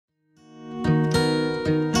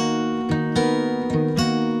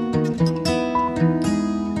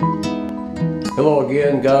Hello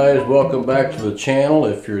again, guys. Welcome back to the channel.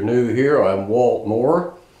 If you're new here, I'm Walt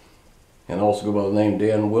Moore, and also go by the name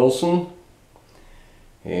Dan Wilson.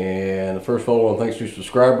 And first of all, I want to thank you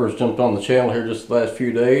subscribers jumped on the channel here just the last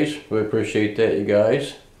few days. We appreciate that, you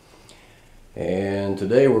guys. And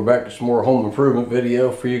today we're back to some more home improvement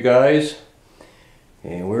video for you guys.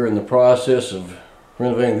 And we're in the process of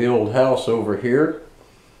renovating the old house over here.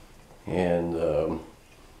 And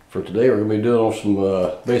for today we're going to be doing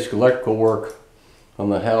some basic electrical work on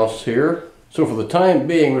the house here. So for the time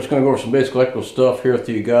being, we're just going to go over some basic electrical stuff here with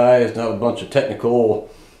you guys, not a bunch of technical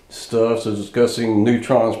stuff, so discussing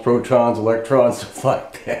neutrons, protons, electrons, stuff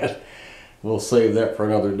like that. We'll save that for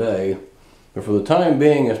another day. But for the time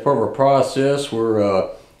being, as part of our process, we're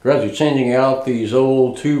gradually changing out these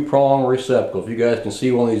old two-prong receptacles. You guys can see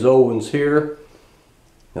one of these old ones here.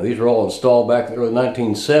 Now these were all installed back in the early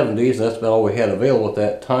 1970s, and that's about all we had available at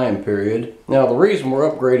that time period. Now the reason we're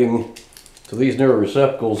upgrading to these newer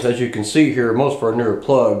receptacles, as you can see here, most of our newer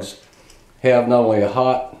plugs have not only a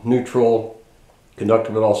hot, neutral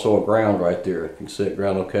conductor, but also a ground right there. You can see it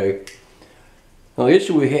ground okay. Now the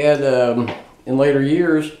issue we had in later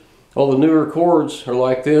years, all the newer cords are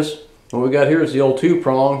like this. What we got here is the old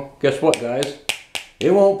two-prong. Guess what, guys?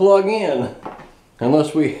 It won't plug in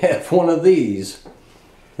unless we have one of these.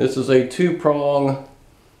 This is a two-prong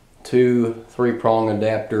to three-prong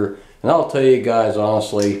adapter. And I'll tell you guys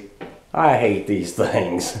honestly, I hate these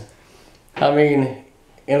things. I mean,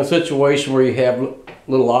 in a situation where you have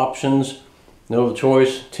little options, no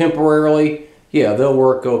choice, temporarily, yeah, they'll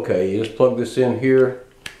work okay. You just plug this in here,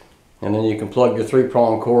 and then you can plug your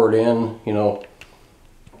three-prong cord in, you know,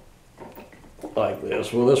 like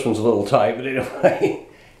this. Well, this one's a little tight, but anyway,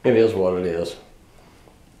 it is what it is.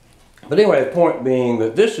 But anyway, the point being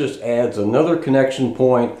that this just adds another connection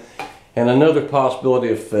point and another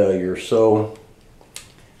possibility of failure. So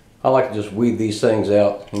I like to just weed these things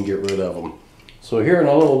out and get rid of them. So here in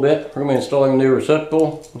a little bit, we're going to be installing a new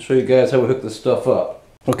receptacle. I'll show you guys how we hook this stuff up.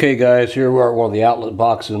 Okay guys, here we are at one of the outlet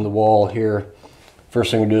boxes in the wall here.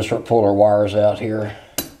 First thing we do is start pulling our wires out here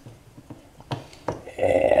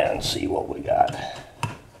and see what we got.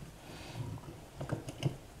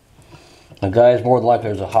 Now guys, more than likely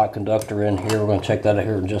there's a hot conductor in here. We're going to check that out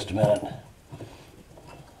here in just a minute.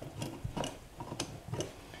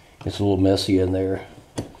 It's a little messy in there.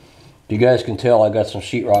 You guys can tell I got some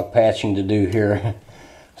sheetrock patching to do here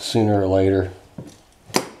sooner or later.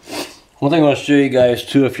 One thing I want to show you guys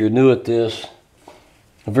too, if you're new at this,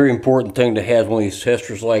 a very important thing to have one of these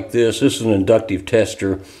testers like this. This is an inductive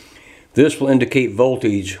tester. This will indicate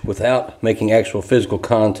voltage without making actual physical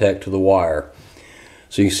contact to the wire.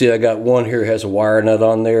 So you can see I got one here, has a wire nut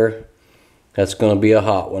on there. That's going to be a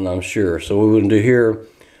hot one, I'm sure. So what we're going to do here,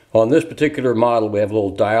 on this particular model, we have a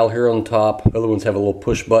little dial here on top. Other ones have a little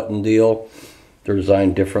push button deal. They're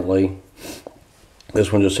designed differently.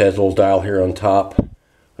 This one just has a little dial here on top. I'm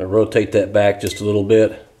going to rotate that back just a little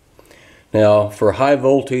bit. Now for high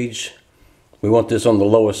voltage, we want this on the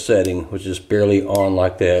lowest setting, which is barely on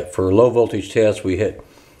like that. For low voltage tests, we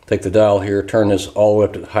take the dial here, turn this all the way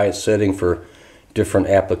up to the highest setting for different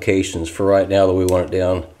applications. For right now, though, we want it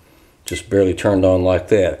down just barely turned on like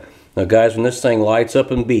that. Now guys, when this thing lights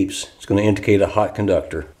up and beeps, it's going to indicate a hot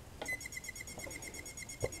conductor.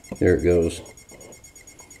 There it goes.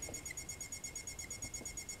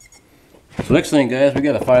 So next thing guys, we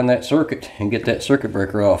got to find that circuit and get that circuit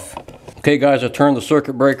breaker off. Okay guys, I turned the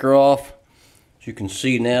circuit breaker off. As you can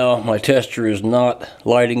see now, my tester is not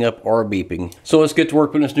lighting up or beeping. So let's get to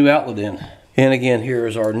work putting this new outlet in. And again, here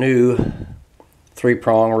is our new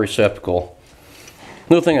three-prong receptacle.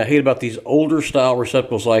 Another thing I hate about these older style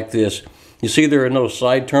receptacles like this, you see there are no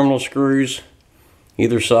side terminal screws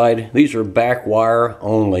either side. These are back wire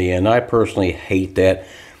only, and I personally hate that.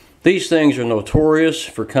 These things are notorious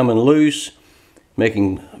for coming loose,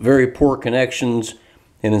 making very poor connections,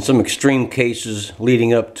 and in some extreme cases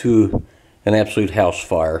leading up to an absolute house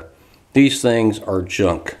fire. These things are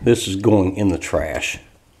junk. This is going in the trash.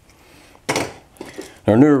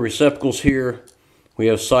 Our newer receptacles here, we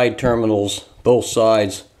have side terminals, both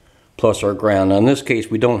sides, plus our ground. Now in this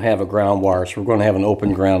case, we don't have a ground wire, so we're going to have an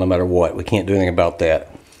open ground no matter what. We can't do anything about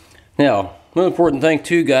that. Now, another important thing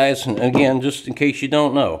too, guys, and again, just in case you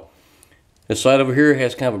don't know, this side over here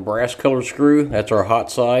has kind of a brass colored screw. That's our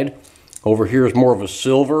hot side. Over here is more of a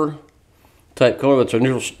silver type color. That's our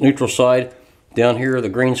neutral side. Down here, the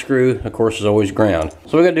green screw, of course, is always ground. So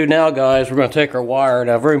what we're going to do now, guys, we're going to take our wire.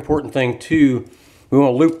 Now, a very important thing too, we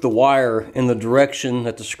want to loop the wire in the direction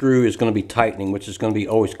that the screw is going to be tightening, which is going to be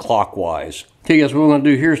always clockwise. Okay guys, what we're going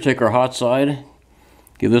to do here is take our hot side,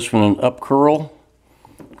 give this one an up curl,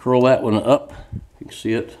 curl that one up, you can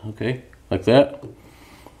see it, okay, like that.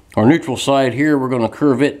 Our neutral side here, we're going to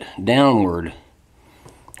curve it downward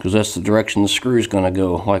because that's the direction the screw is going to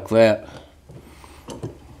go, like that.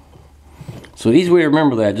 So the easy way to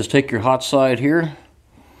remember that, just take your hot side here,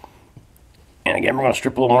 and again we're going to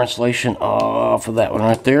strip a little more insulation off of that one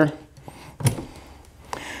right there.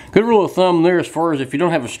 Good rule of thumb there, as far as if you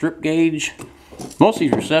don't have a strip gauge, most of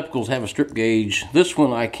these receptacles have a strip gauge. This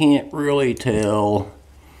one I can't really tell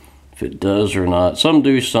if it does or not. Some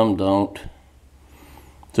do, some don't.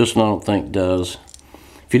 This one I don't think does.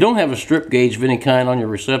 If you don't have a strip gauge of any kind on your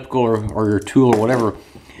receptacle or your tool or whatever,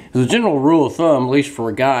 as a general rule of thumb, at least for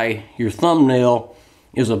a guy, your thumbnail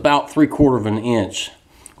is about 3/4 of an inch.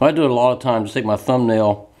 Well, I do it a lot of times. Just take my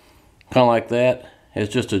thumbnail kind of like that.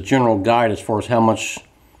 It's just a general guide as far as how much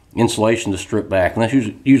insulation to strip back, and that's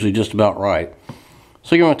usually just about right.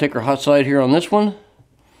 So you're going to take our hot side here on this one.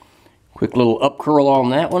 Quick little up curl on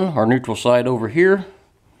that one. Our neutral side over here.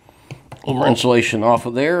 A little more insulation off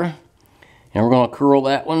of there. And we're going to curl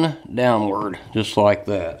that one downward, just like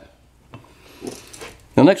that.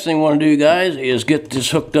 The next thing we want to do, guys, is get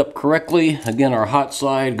this hooked up correctly. Again, our hot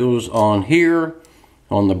side goes on here,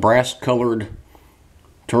 on the brass colored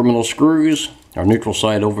terminal screws. Our neutral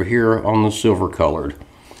side over here on the silver colored.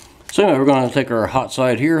 So anyway, we're going to take our hot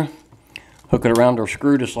side here, hook it around our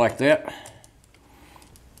screw just like that.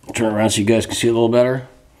 Turn it around so you guys can see a little better.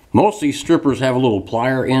 Most of these strippers have a little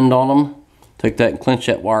plier end on them. Take that and clench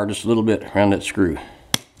that wire just a little bit around that screw.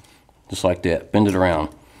 Just like that. Bend it around.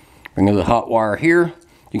 Bring the hot wire here.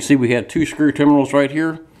 You can see we have 2 screw terminals right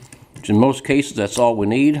here, which in most cases that's all we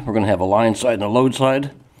need. We're going to have a line side and a load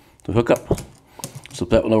side to hook up.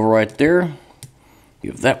 Slip that one over right there.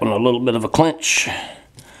 Give that one a little bit of a clench.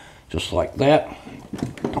 Just like that.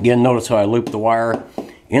 Again, notice how I loop the wire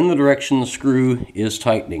in the direction the screw is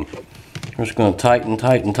tightening. We're just going to tighten,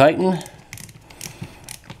 tighten, tighten.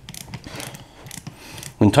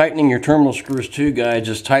 When tightening your terminal screws too, guys,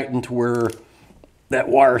 just tighten to where that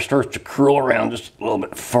wire starts to curl around just a little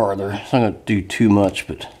bit farther. It's not going to do too much,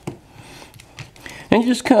 but... And you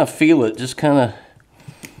just kind of feel it. Just kind of,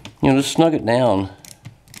 just snug it down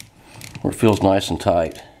where it feels nice and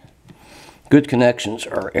tight. Good connections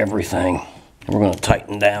are everything. And we're going to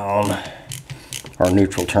tighten down our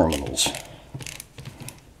neutral terminals.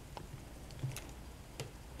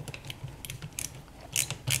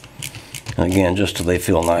 And again, just till they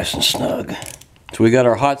feel nice and snug. So we got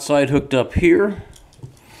our hot side hooked up here.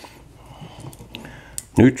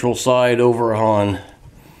 Neutral side over on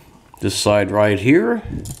this side right here.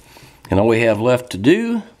 And all we have left to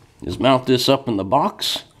do is mount this up in the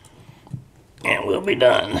box. And we'll be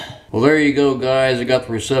done. Well, there you go, guys. I got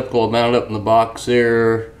the receptacle mounted up in the box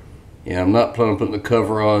there. Yeah, I'm not planning on putting the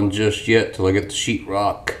cover on just yet till I get the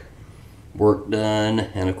sheetrock work done.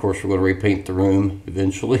 And of course, we're going to repaint the room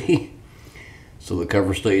eventually. So the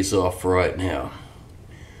cover stays off for right now.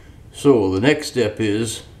 So the next step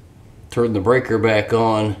is turn the breaker back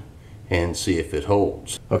on and see if it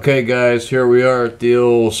holds. Okay, guys, here we are at the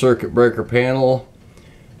old circuit breaker panel.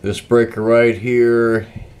 This breaker right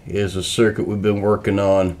here is a circuit we've been working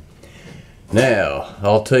on. Now,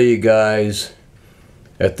 I'll tell you guys,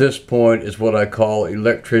 at this point is what I call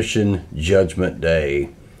electrician judgment day.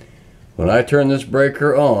 When I turn this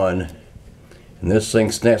breaker on and this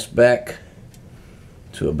thing snaps back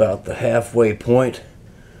to about the halfway point,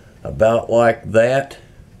 about like that,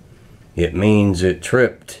 it means it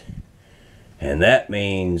tripped. And that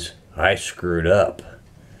means I screwed up.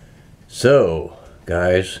 So,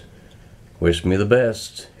 guys, wish me the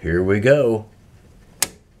best. Here we go.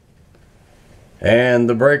 And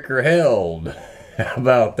the breaker held. How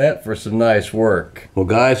about that for some nice work? Well,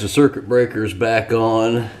 guys, the circuit breaker's back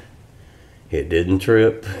on. It didn't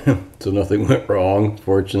trip, so nothing went wrong,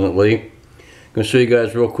 fortunately. I'm going to show you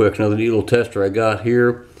guys real quick. Another neat little tester I got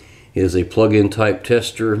here is a plug-in type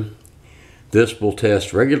tester. This will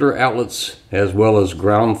test regular outlets as well as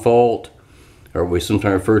ground fault, or we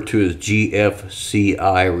sometimes refer to as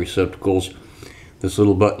GFCI receptacles. This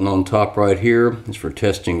little button on top right here is for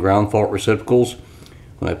testing ground fault receptacles.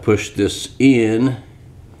 When I push this in,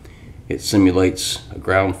 it simulates a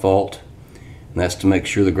ground fault, and that's to make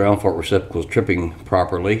sure the ground fault receptacle is tripping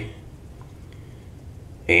properly.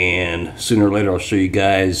 And sooner or later I'll show you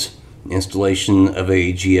guys installation of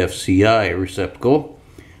a GFCI receptacle.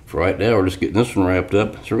 For right now we're just getting this one wrapped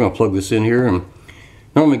up. So we're going to plug this in here, and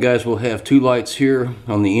normally, guys, we'll have 2 lights here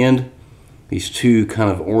on the end. These 2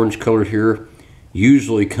 kind of orange colored here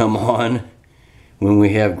usually come on when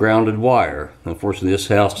we have grounded wire. Unfortunately, this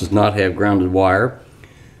house does not have grounded wire,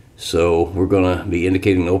 so we're going to be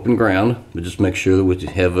indicating open ground, but just make sure that we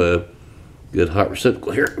have a good hot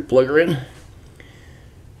receptacle here. Plug her in.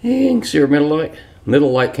 And you can see our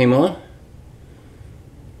middle light came on.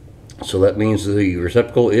 So that means the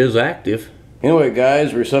receptacle is active. Anyway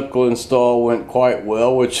guys, receptacle install went quite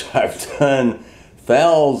well, which I've done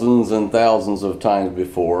thousands and thousands of times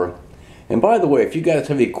before. And by the way, if you guys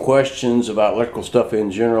have any questions about electrical stuff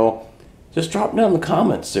in general, just drop down in the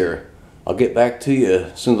comments there. I'll get back to you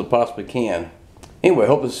as soon as I possibly can. Anyway, I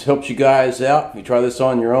hope this helps you guys out. If you try this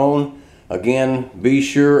on your own, again, be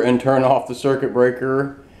sure and turn off the circuit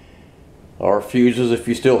breaker or fuses if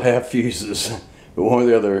you still have fuses. But one or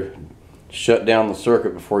the other, shut down the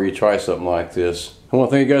circuit before you try something like this. I want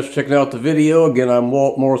to thank you guys for checking out the video. Again, I'm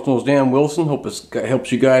Walt Morris knows Dan Wilson. Hope this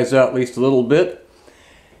helps you guys out at least a little bit.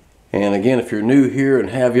 And again, if you're new here and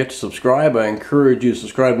have yet to subscribe, I encourage you to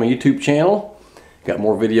subscribe to my YouTube channel. Got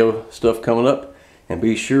more video stuff coming up. And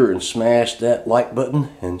be sure and smash that like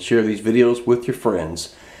button and share these videos with your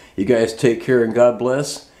friends. You guys take care and God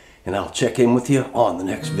bless. And I'll check in with you on the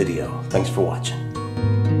next video. Thanks for watching.